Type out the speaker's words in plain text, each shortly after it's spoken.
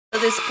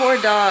this poor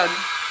dog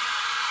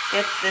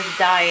gets this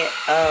diet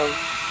of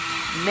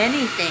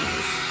many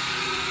things.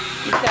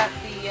 He's got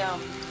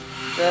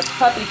the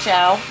puppy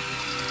chow.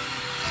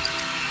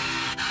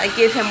 I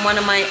give him one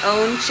of my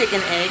own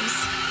chicken eggs.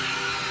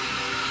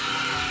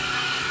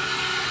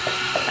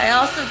 I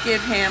also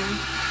give him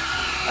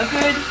a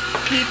good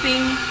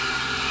heaping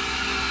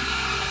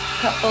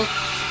couple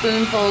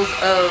spoonfuls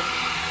of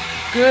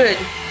good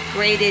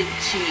grated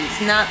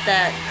cheese, not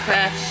that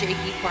Kraft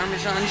shaky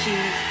Parmesan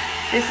cheese.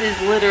 This is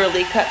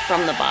literally cut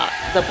from the block,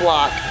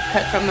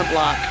 cut from the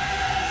block.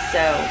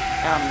 So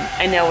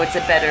I know it's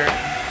a better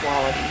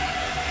quality.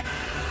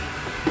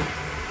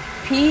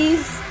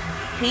 Peas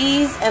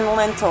and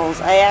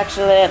lentils. I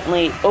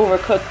accidentally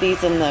overcooked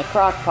these in the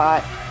crock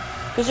pot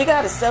because you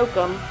gotta soak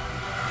them.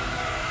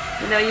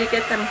 You know, you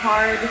get them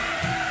hard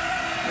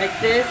like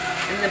this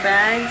in the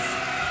bags.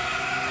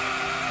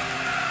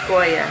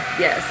 Goya,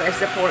 yes, I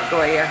support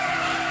Goya.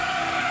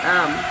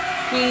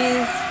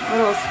 Peas,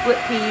 little split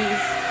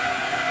peas,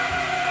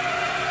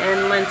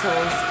 and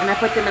lentils, and I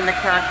put them in the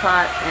crock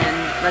pot and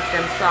let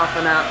them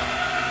soften up.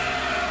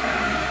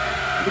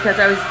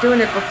 Because I was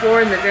doing it before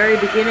in the very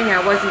beginning,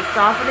 I wasn't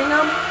softening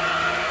them,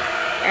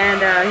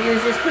 and he was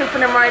just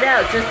pooping them right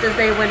out just as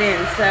they went in.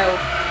 So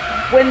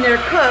when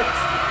they're cooked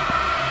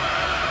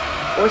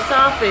or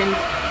softened,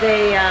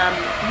 they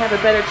have a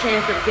better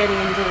chance of getting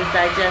into the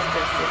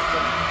digestive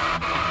system.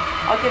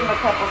 I'll give him a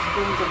couple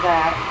spoons of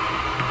that.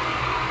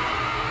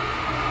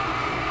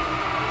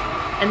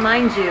 And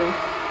mind you,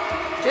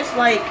 just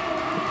like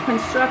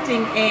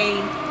constructing a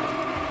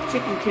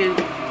chicken coop,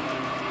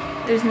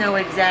 there's no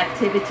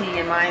exactivity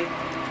in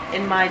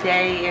my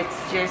day.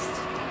 It's just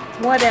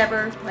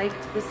whatever. Like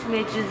the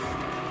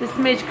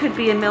smidge could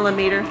be a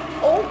millimeter.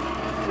 Oh,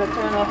 I'm gonna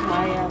turn off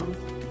my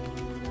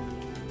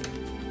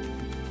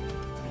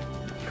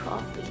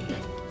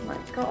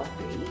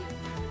coffee.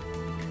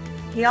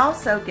 He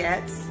also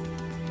gets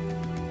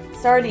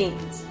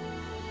sardines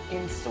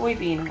in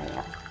soybean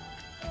oil.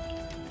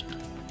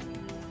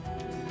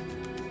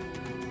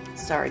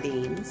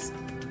 Sardines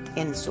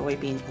in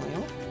soybean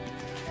oil.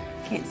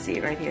 Can't see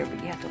it right here, but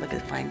you have to look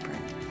at the fine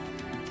print.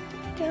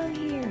 Down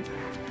here,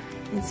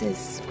 it says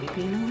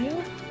soybean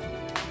oil.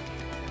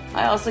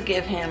 I also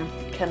give him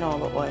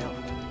canola oil.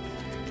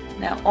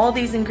 Now, all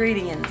these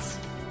ingredients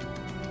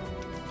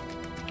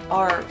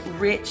are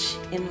rich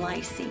in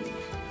lysine,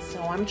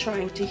 so I'm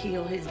trying to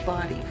heal his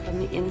body from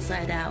the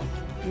inside out,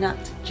 not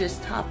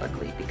just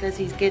topically, because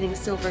he's getting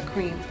silver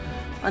cream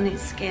on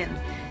his skin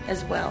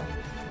as well.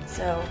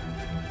 So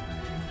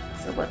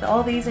with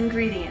all these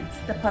ingredients,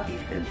 the puppy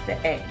food, the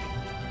egg,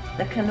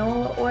 the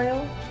canola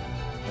oil,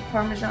 the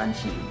Parmesan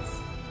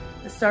cheese,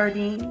 the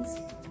sardines,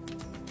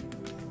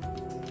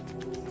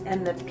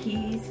 and the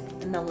peas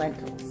and the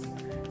lentils.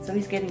 So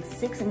he's getting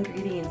 6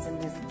 ingredients in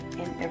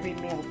every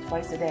meal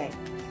twice a day.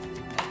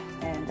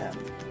 And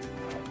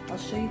I'll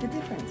show you the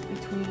difference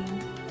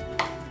between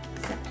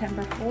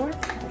September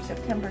 4th or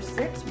September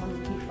 6th,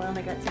 when he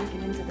finally got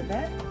taken into the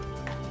vet,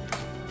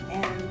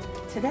 and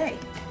today.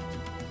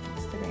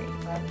 It's today,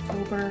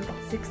 October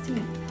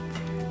 16th.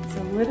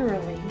 So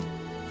literally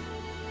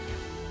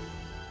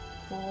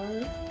 4,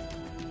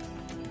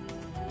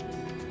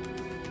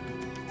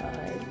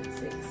 5,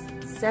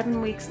 6,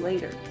 7 weeks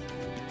later,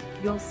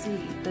 you'll see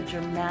the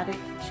dramatic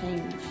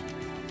change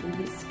in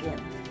his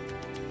skin.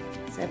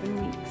 7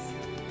 weeks.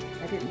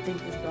 I didn't think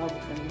this dog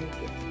was going to make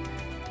it.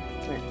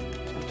 But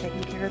I'm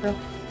taking care of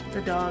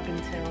the dog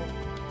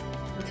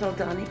until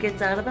Donnie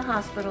gets out of the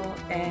hospital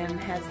and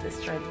has the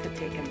strength to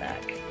take him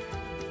back.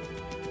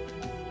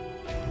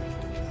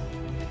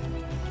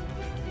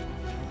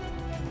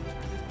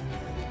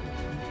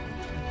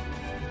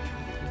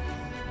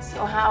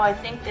 So how I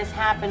think this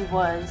happened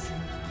was,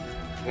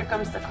 here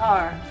comes the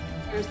car,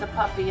 here's the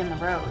puppy in the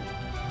road.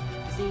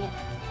 See,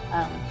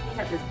 he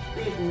had this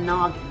big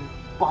noggin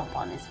bump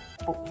on his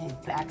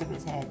back of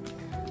his head.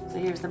 So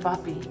here's the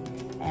puppy,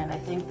 and I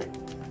think that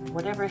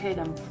whatever hit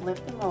him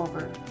flipped him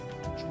over,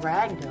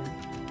 dragged him.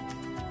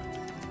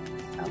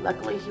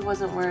 Luckily he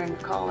wasn't wearing a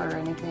collar or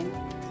anything,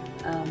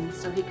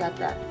 so he got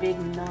that big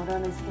knot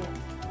on his hip.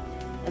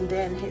 And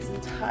then his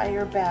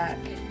entire back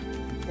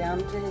down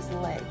to his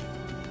leg,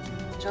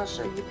 which I'll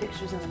show you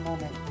pictures in a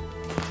moment,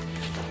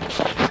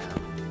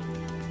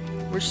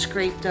 were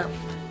scraped up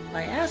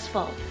by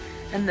asphalt.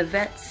 And the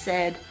vet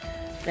said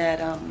that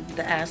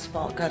the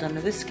asphalt got under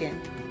the skin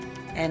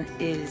and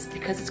is,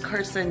 because it's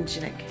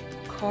carcinogenic,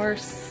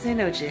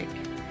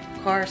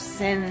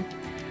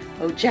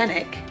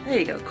 there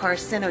you go,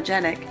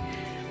 carcinogenic,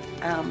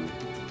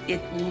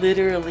 it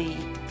literally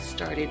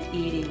started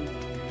eating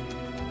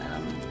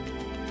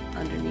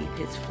underneath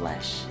his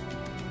flesh.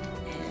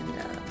 And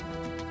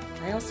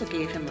I also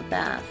gave him a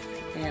bath,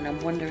 and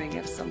I'm wondering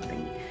if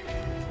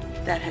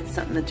that had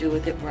something to do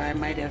with it, where I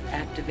might have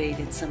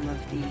activated some of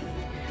the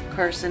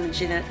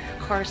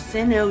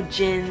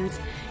carcinogens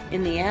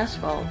in the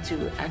asphalt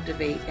to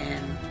activate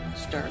and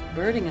start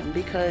burning him.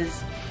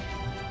 Because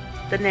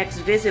the next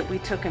visit we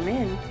took him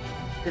in,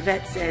 the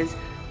vet says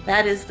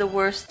that is the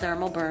worst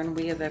thermal burn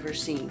we have ever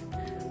seen.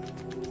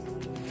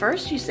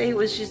 first you say it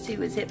was just he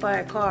was hit by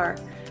a car,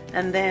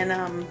 and then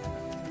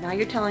now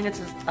you're telling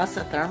us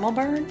a thermal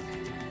burn.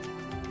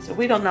 So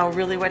we don't know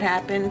really what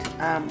happened.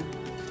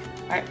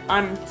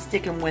 I'm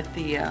sticking with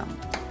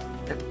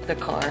the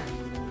car.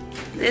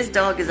 This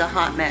dog is a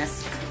hot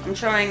mess. I'm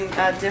trying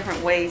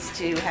different ways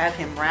to have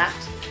him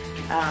wrapped.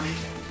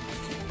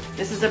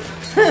 This is a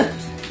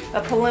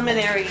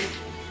preliminary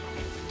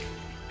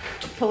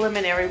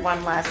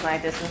one last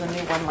night. This was a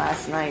new one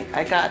last night.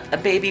 I got a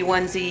baby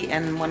onesie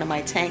and one of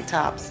my tank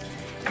tops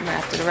and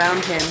wrapped it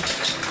around him,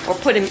 or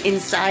put him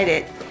inside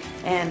it.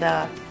 And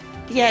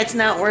yeah, it's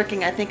not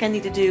working. I think I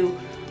need to do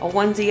a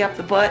onesie up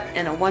the butt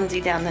and a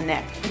onesie down the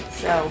neck.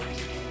 So,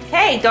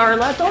 hey,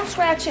 Darla, don't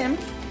scratch him.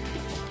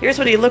 Here's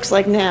what he looks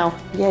like now.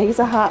 Yeah, he's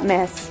a hot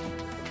mess.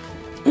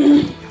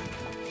 I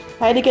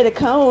had to get a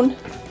cone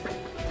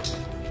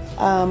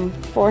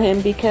for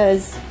him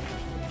because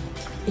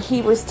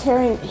he was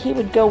tearing. He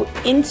would go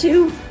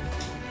into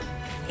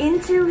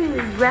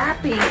his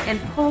wrapping and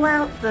pull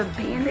out the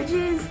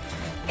bandages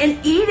and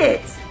eat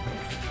it.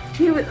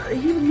 He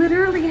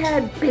literally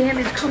had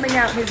bandage coming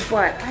out his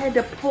butt. I had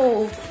to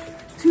pull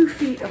 2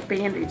 feet of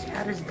bandage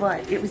out his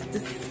butt. It was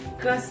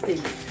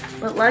disgusting.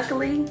 But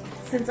luckily,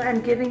 since I'm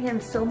giving him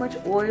so much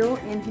oil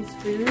in his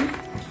food,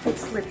 it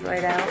slipped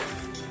right out.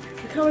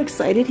 Look how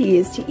excited he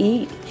is to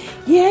eat.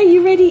 Yeah,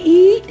 you ready to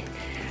eat?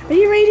 Are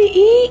you ready to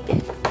eat?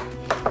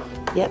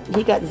 Yep,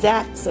 he got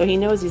zapped, so he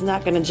knows he's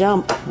not gonna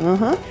jump.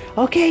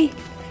 Okay,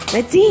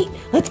 let's eat.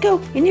 Let's go.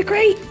 In your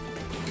crate.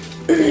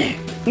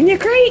 In your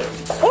crate.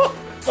 Oh,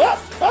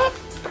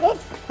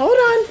 hold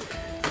on.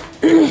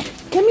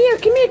 Come here,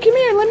 come here, come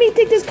here. Let me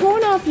take this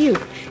cone off you.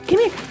 Come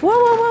here. Whoa,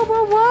 whoa, whoa,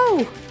 whoa,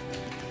 whoa.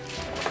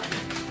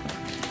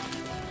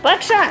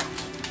 Buckshot.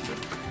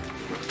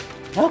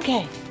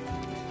 Okay.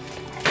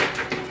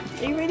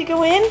 Are you ready to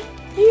go in?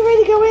 Are you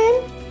ready to go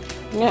in?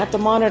 I'm gonna have to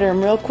monitor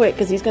him real quick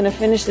because he's gonna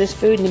finish this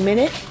food in a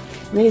minute,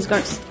 and then he's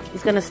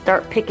gonna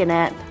start picking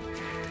at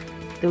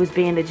those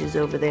bandages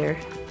over there.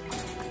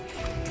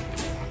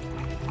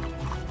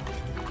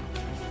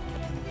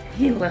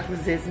 He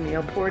loves his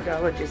meal. Poor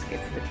Darla just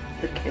gets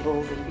the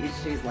kibbles, and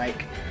she's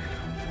like,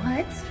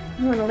 "What?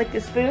 You want to lick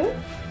the spoon?"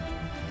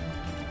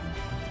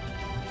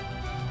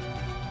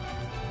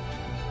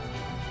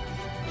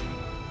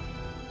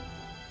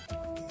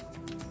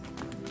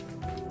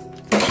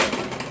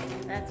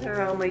 That's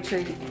her only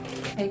treat.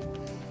 Okay.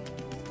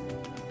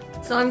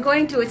 So I'm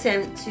going to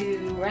attempt to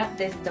wrap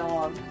this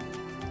dog.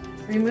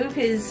 Remove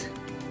his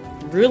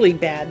really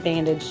bad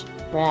bandage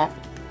wrap.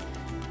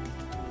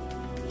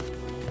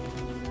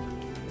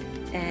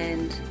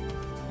 And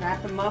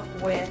wrap him up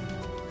with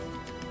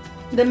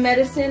the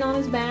medicine on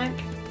his back,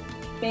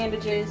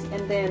 bandages,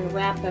 and then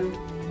wrap him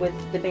with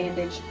the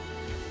bandage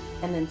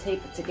and then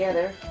tape it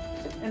together.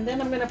 And then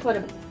I'm going to put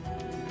a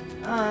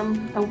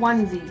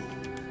onesie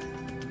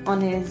on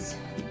his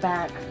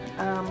back.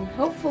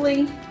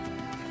 Hopefully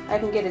I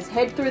can get his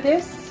head through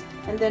this,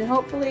 and then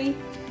hopefully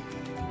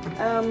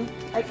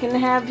I can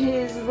have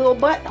his little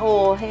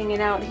butthole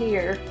hanging out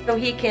here so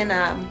he can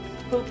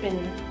poop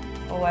in.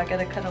 Oh, I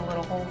gotta cut a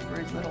little hole for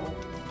his little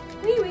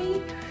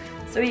wee-wee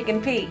so he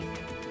can pee.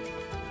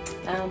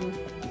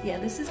 Yeah,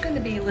 this is gonna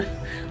be a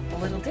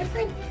little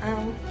different.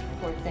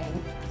 Poor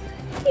thing.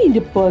 Hey, the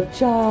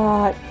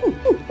Buckshot.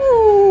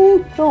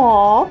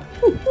 Aww.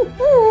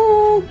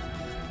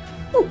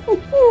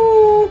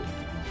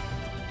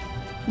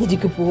 He's a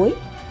good boy?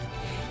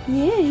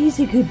 Yeah, he's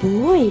a good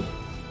boy.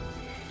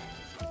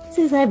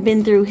 Says I've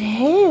been through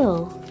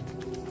hell.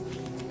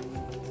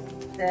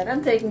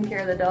 I'm taking care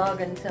of the dog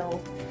until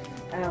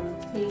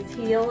he's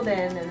healed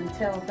and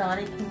until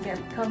Donnie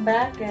can come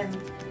back and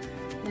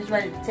he's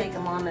ready to take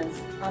him on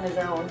his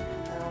own.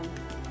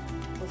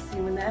 We'll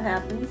see when that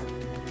happens.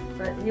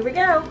 But here we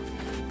go.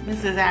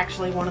 This is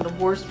actually one of the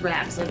worst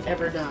wraps I've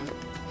ever done.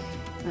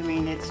 I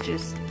mean, it's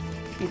just,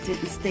 it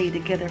didn't stay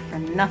together for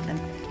nothing.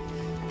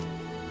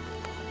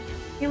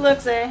 He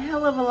looks a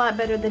hell of a lot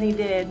better than he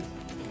did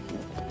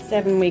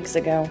 7 weeks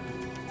ago.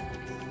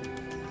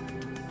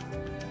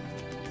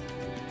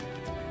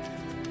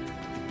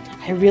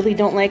 I really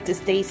don't like to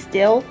stay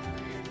still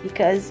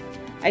because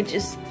I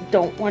just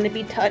don't want to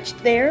be touched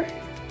there,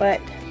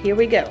 but here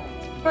we go.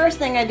 First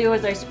thing I do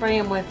is I spray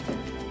him with,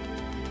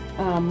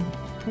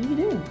 what are you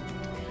doing?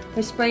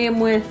 I spray him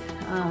with,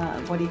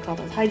 what do you call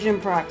this? Hydrogen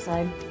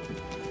peroxide.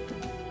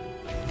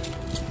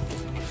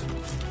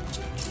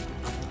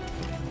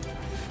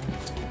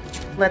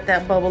 Let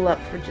that bubble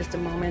up for just a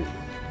moment,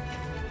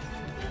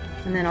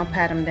 and then I'll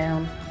pat him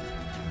down.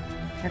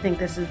 I think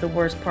this is the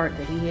worst part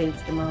that he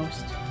hates the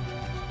most.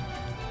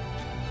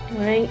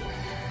 Right?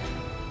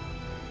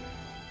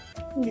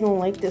 You don't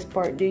like this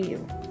part, do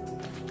you?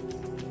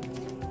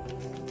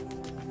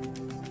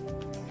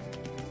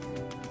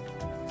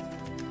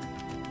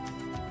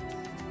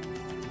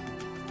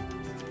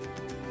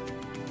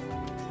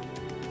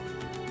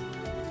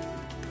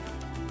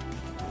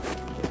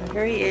 So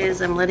here he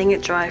is. I'm letting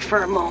it dry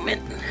for a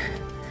moment.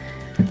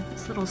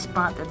 This little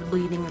spot that's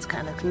bleeding is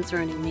kind of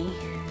concerning me.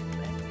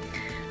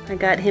 I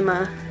got him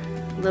a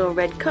little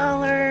red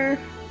collar.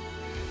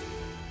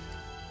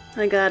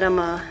 I got him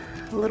a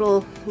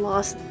little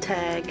lost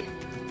tag.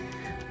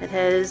 It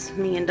has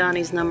me and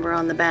Donnie's number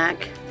on the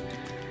back.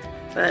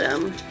 But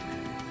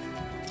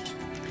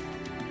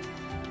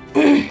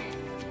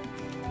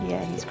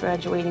yeah, he's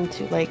graduating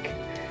to like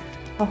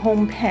a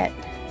home pet.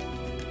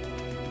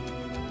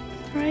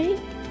 Right?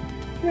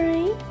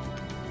 Right?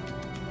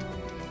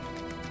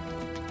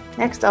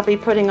 Next I'll be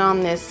putting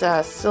on this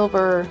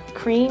silver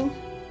cream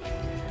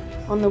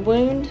on the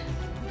wound,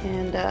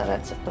 and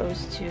that's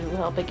supposed to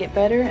help it get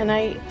better. And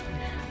I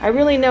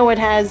really know it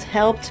has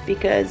helped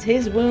because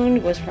his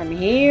wound was from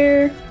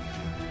here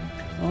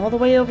all the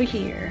way over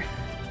here.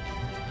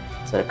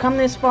 So to come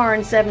this far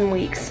in 7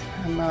 weeks,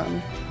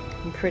 I'm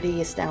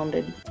pretty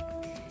astounded.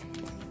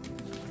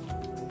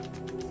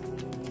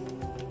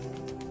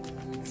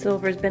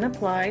 Silver's been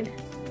applied.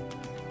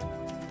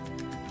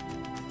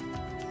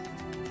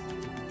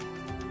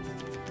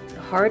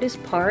 The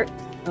hardest part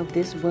of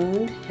this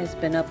wound has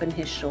been up in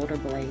his shoulder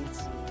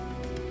blades.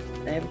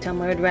 Every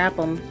time I would wrap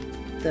them,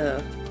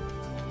 the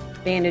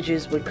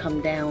bandages would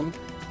come down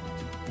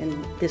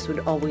and this would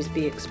always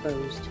be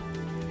exposed.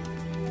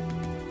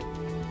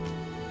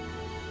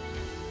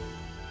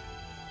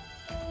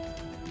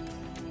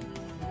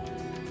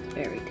 It's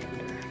very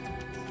tender.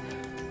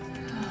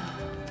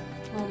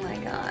 Oh my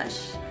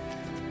gosh.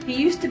 He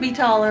used to be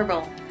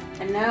tolerable,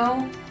 and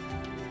now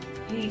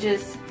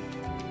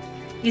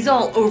he's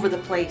all over the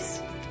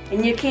place.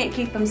 And you can't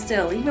keep him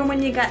still. Even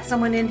when you got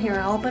someone in here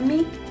helping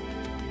me,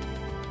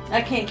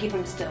 I can't keep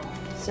him still.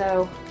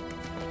 So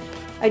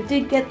I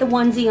did get the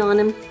onesie on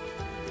him.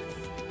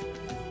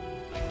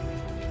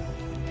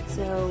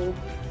 So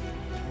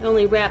I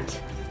only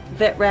vet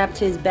wrapped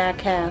his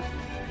back half.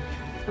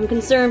 I'm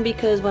concerned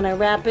because when I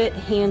wrap it,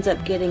 he ends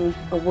up getting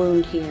a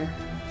wound here.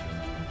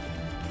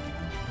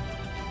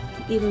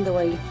 Even though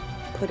I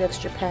put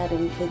extra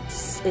padding,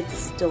 it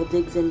still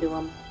digs into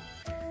him.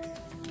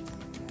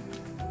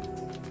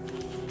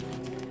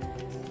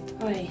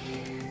 Oy.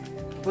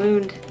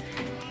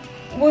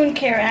 Wound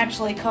care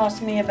actually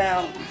cost me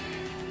about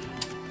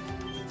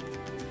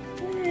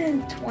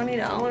 $20,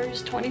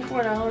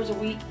 $24 a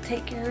week to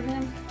take care of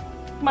him.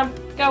 Come on,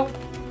 go.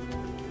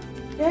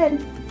 Go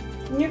ahead,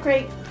 in your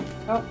crate.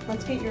 Oh,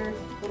 let's get your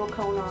little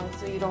cone on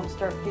so you don't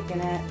start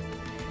picking at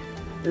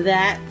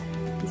that.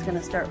 He's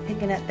gonna start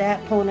picking at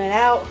that, pulling it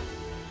out,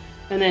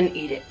 and then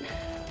eat it.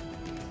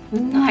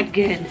 Not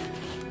good.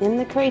 In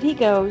the crate he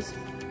goes.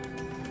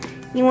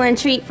 You want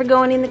a treat for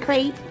going in the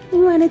crate?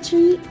 You want a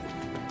treat?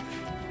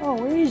 Oh,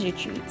 where is your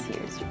treats?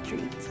 Here's your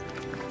treats.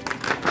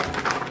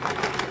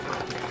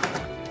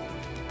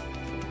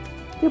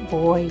 Good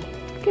boy.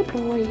 Good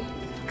boy.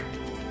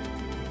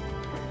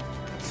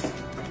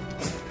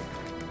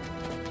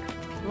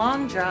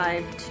 Long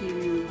drive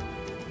to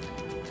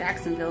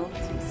Jacksonville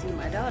to see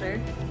my daughter,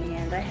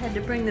 and I had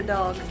to bring the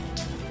dog,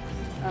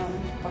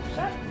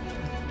 Buckshot.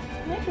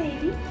 Hi,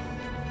 baby.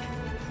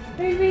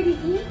 Are you ready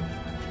to eat?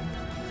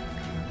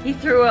 He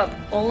threw up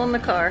all in the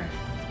car,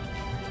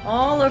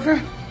 all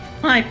over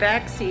my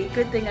back seat.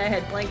 Good thing I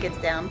had blankets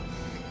down.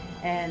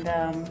 And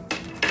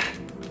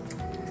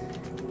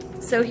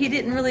so he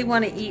didn't really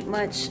want to eat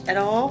much at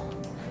all.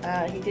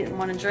 He didn't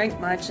want to drink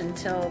much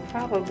until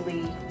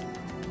probably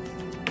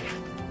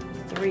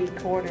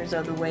 3/4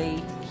 of the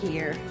way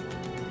here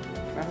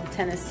from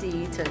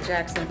Tennessee to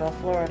Jacksonville,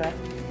 Florida.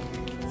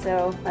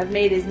 So I've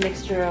made his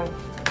mixture of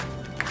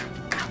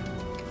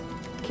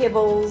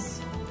kibbles,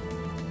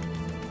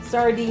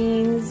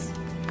 sardines,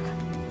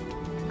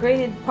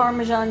 grated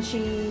Parmesan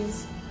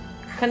cheese,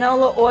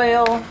 canola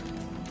oil,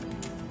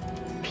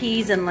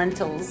 peas and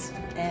lentils,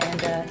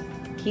 and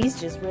he's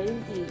just ready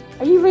to eat.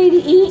 Are you ready to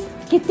eat?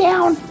 Get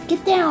down,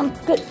 get down.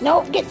 Good,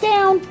 no, get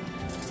down.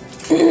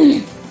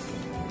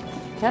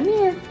 Come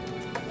here.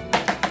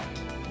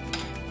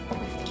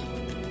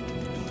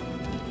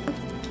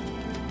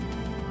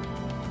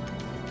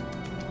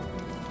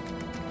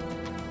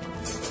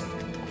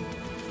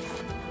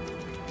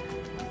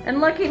 And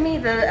lucky me,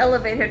 the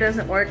elevator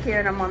doesn't work here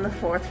and I'm on the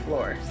 4th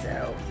floor,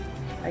 so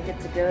I get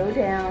to go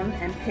down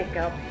and pick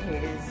up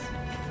his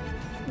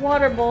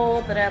water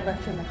bowl that I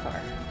left in the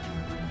car.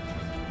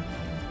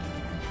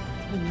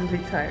 I'm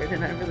really tired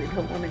and I really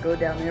don't want to go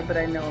down there, but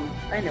I know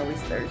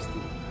he's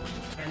thirsty.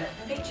 And at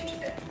the nature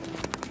today.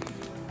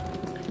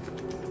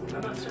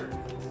 I'm not certain.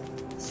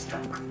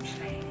 Stop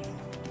complaining.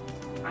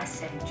 I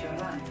saved your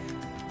life.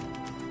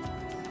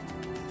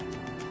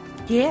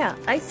 Yeah,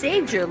 I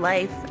saved your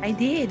life. I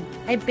did.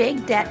 I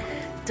begged that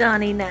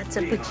Donnie not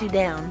to put you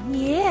down.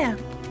 Yeah.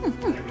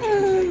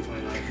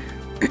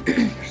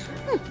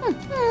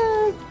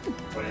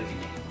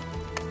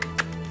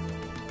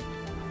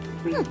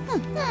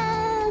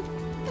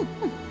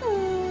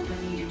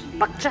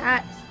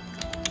 Buckshot.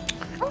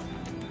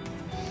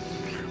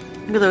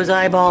 Look at those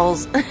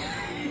eyeballs.